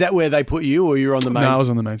 And is that where they put you, or you're on the main? No, I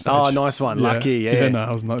was on the main stage. Oh, nice one. Lucky. Yeah. No,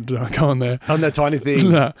 I was not going there. On that tiny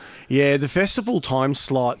thing. No. Yeah, the festival time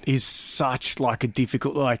slot is such like a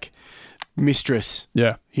difficult mistress.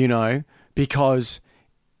 Yeah. You know, because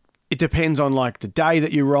it depends on like the day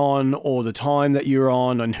that you're on or the time that you're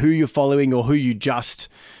on and who you're following or who you just,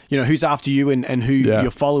 who's after you and who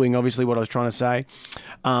you're following, obviously what I was trying to say.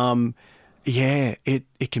 Yeah,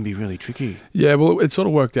 it can be really tricky. Yeah, well, it sort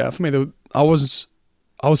of worked out for me. I was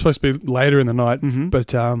supposed to be later in the night,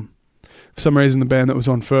 but for some reason the band that was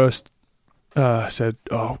on first said,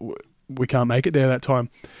 "Oh, we can't make it there that time.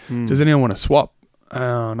 Does anyone want to swap?"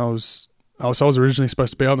 And I was originally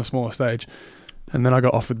supposed to be on the smaller stage, and then I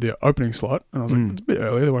got offered the opening slot, and I was like, "It's a bit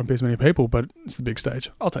early. There won't be as many people, but it's the big stage.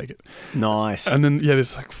 I'll take it." Nice. And then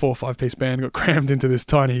this like 4 or 5 piece band got crammed into this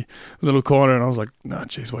tiny little corner, and I was like, "No,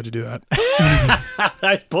 jeez, why'd you do that?"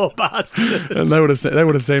 Those poor bastards. And they would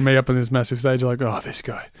have seen me up on this massive stage, like, "Oh, this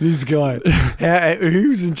guy." Who's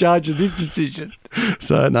in charge of this decision?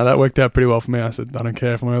 So no, that worked out pretty well for me. I said, "I don't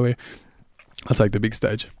care if I'm early. I'll take the big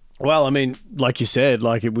stage." Well, I mean, like you said,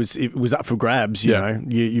 like it was up for grabs. You know,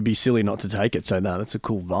 you'd be silly not to take it. So no, that's a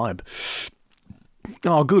cool vibe.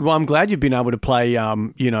 Oh, good. Well, I'm glad you've been able to play,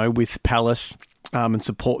 with Palace and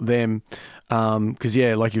support them. Because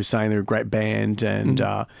like you were saying, they're a great band, and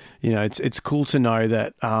it's cool to know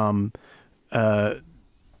that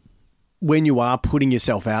when you are putting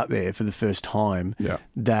yourself out there for the first time,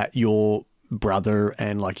 that your brother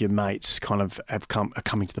and like your mates kind of are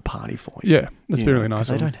coming to the party for you. Yeah, that's been really nice.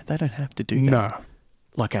 They don't have to do that. No,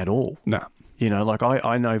 like at all. No. Like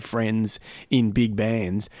I know friends in big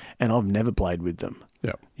bands and I've never played with them.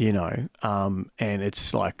 Yeah. And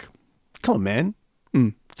it's like, come on, man,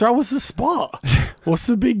 throw us a spot. What's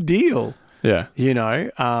the big deal? Yeah.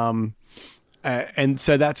 And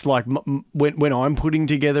so that's like when I'm putting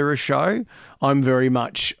together a show, I'm very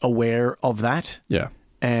much aware of that. Yeah.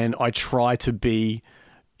 And I try to be,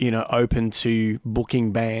 open to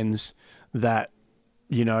booking bands that,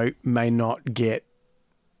 may not get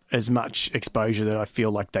as much exposure that I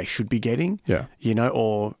feel like they should be getting. Yeah.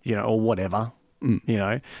 Or whatever.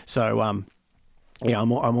 So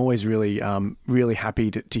I'm always really really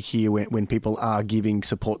happy to hear when people are giving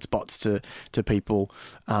support spots to people,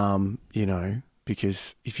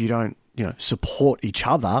 because if you don't support each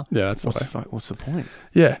other, that's what's the point?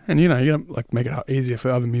 Yeah, and you gotta like make it easier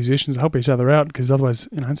for other musicians to help each other out, because otherwise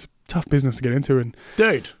it's a tough business to get into, and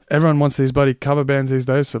dude, everyone wants these bloody cover bands these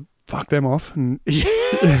days, so fuck them off and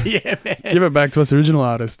yeah, man. Give it back to us original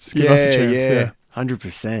artists. Give us a chance. Yeah,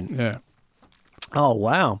 100%. Yeah. Oh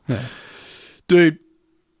wow. Yeah. Dude,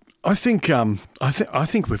 I think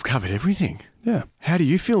we've covered everything. Yeah. How do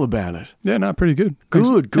you feel about it? Yeah, no, pretty good.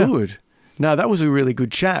 Good. Yeah. No, that was a really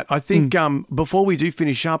good chat. I think before we do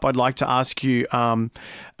finish up, I'd like to ask you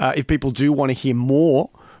if people do want to hear more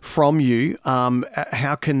from you,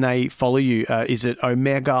 how can they follow you? Is it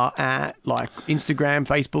Omega at like Instagram,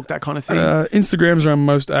 Facebook, that kind of thing? Instagram's where I'm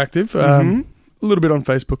most active. A little bit on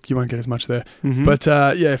Facebook, you won't get as much there. But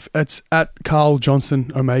it's at Carl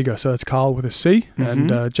Johnson Omega. So it's Carl with a C and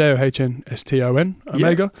JOHNSTON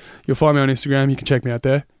Omega. Yeah. You'll find me on Instagram. You can check me out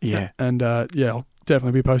there. Yeah. And I'll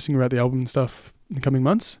definitely be posting about the album and stuff in the coming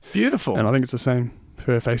months. Beautiful. And I think it's the same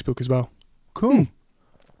for Facebook as well. Cool.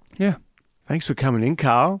 Yeah. Thanks for coming in,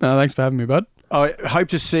 Carl. Thanks for having me, bud. I hope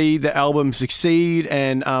to see the album succeed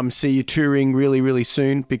and see you touring really, really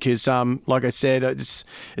soon, because, like I said, it's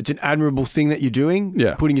an admirable thing that you're doing.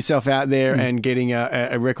 Yeah. Putting yourself out there and getting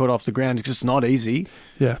a record off the ground. It's just not easy.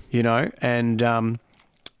 Yeah. And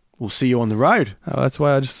we'll see you on the road. That's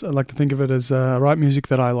why I like to think of it as write music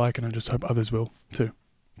that I like, and I just hope others will too.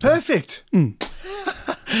 Perfect.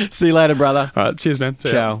 See you later, brother. All right. Cheers, man. See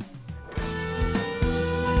ya. Ciao.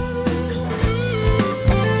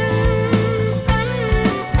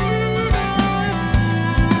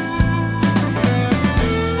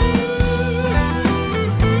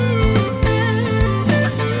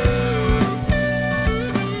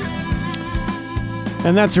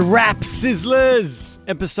 And that's a wrap, Sizzlers.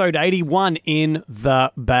 Episode 81 in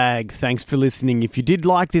the bag. Thanks for listening. If you did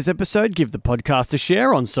like this episode, give the podcast a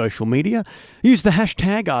share on social media. Use the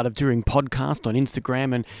hashtag Art of Touring Podcast on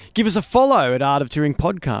Instagram and give us a follow at Art of Touring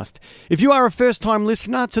Podcast. If you are a first-time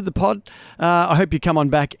listener to the pod, I hope you come on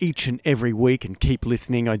back each and every week and keep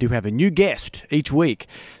listening. I do have a new guest each week,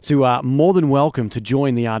 so you are more than welcome to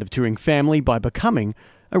join the Art of Touring family by becoming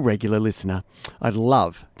a regular listener. I'd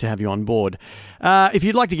love to have you on board. If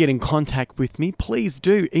you'd like to get in contact with me, please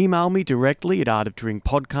do email me directly at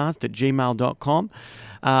artoftouringpodcast@gmail.com,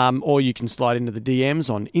 or you can slide into the DMs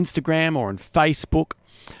on Instagram or on Facebook.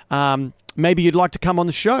 Maybe you'd like to come on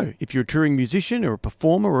the show. If you're a touring musician or a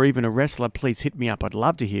performer or even a wrestler, please hit me up. I'd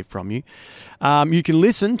love to hear from you. You can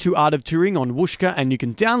listen to Art of Touring on Whooshkaa, and you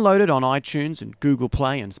can download it on iTunes and Google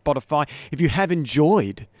Play and Spotify. If you have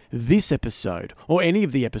enjoyed this episode, or any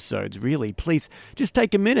of the episodes really, please just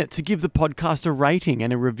take a minute to give the podcast a rating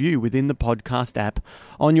and a review within the podcast app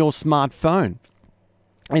on your smartphone.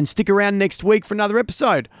 And stick around next week for another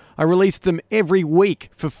episode. I release them every week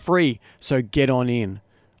for free, so get on in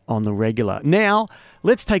on the regular. Now,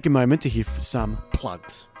 let's take a moment to hear some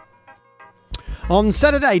plugs. On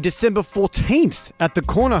Saturday, December 14th at the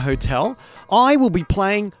Corner Hotel, I will be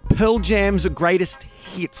playing Pearl Jam's greatest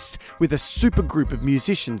hits with a super group of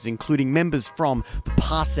musicians, including members from the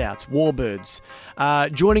Passouts, Warbirds.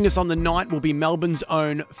 Joining us on the night will be Melbourne's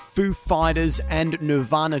own Foo Fighters and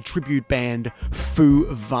Nirvana tribute band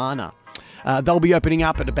Foo-Vana. They'll be opening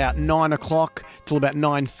up at about 9 o'clock till about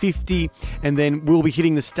 9:50, and then we'll be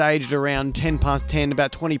hitting the stage at around 10 past 10,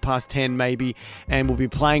 about 20 past 10 maybe, and we'll be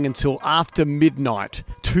playing until after midnight,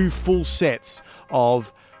 2 full sets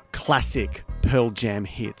of classic Pearl Jam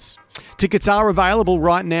hits. Tickets are available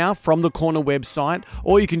right now from the Corner website,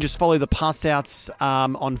 or you can just follow the Passouts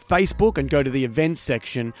on Facebook and go to the events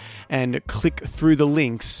section and click through the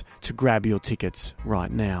links to grab your tickets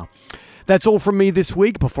right now. That's all from me this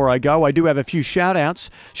week. Before I go, I do have a few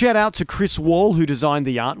shout-outs. Shout out to Chris Wall, who designed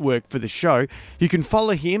the artwork for the show. You can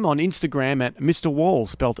follow him on Instagram at Mr. Wall,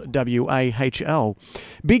 spelt W-A-H-L.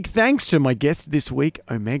 Big thanks to my guest this week,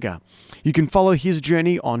 Omega. You can follow his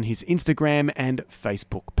journey on his Instagram and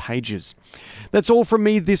Facebook pages. That's all from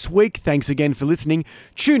me this week. Thanks again for listening.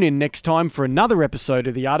 Tune in next time for another episode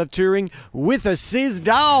of The Art of Touring with a Sizz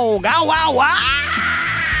Dog. Ow, ow, ow!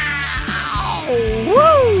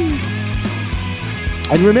 Woo!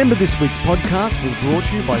 And remember, this week's podcast was brought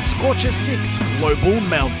to you by Scorcher 6 Global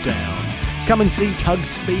Meltdown. Come and see Tug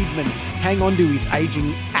Speedman hang on to his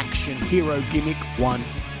aging action hero gimmick one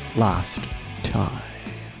last time.